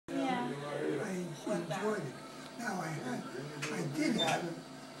enjoyed it. Now I did have him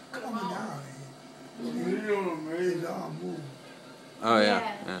coming out here. His arm moved. Oh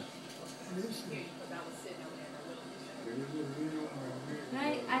yeah. Yeah. And this is,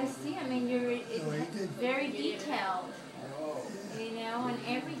 I see. I mean, you're so he did. very detailed, you know, and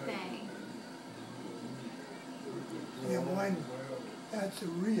everything. Yeah, one, that's a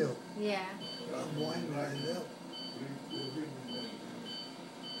real Yeah. one right up.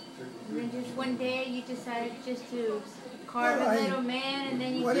 And then just one day you decided just to carve Well, a little man, and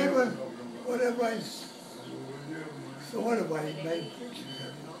then you whatever I thought of, I made pictures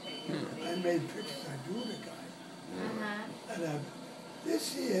of it. I made pictures. I drew the guy. And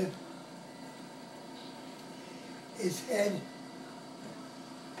this here, his head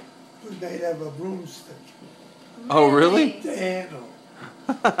was made out of a broomstick. Oh really? The handle.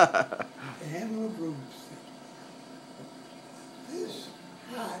 The handle of a broomstick. This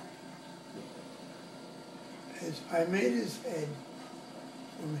hat is, I made his head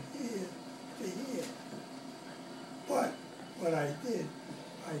from here to here. But what I did,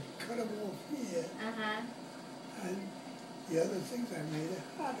 I cut him off here, and the other things I made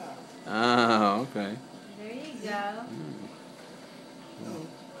a hat out. Oh, okay. There you go. So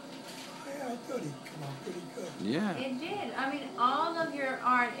I thought he'd come out pretty good. Yeah. It did. I mean, all of your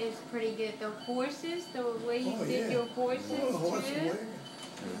art is pretty good. The horses, the way you did your horses horse too.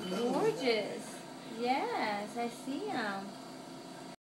 wagon. Gorgeous. Yes, I see them.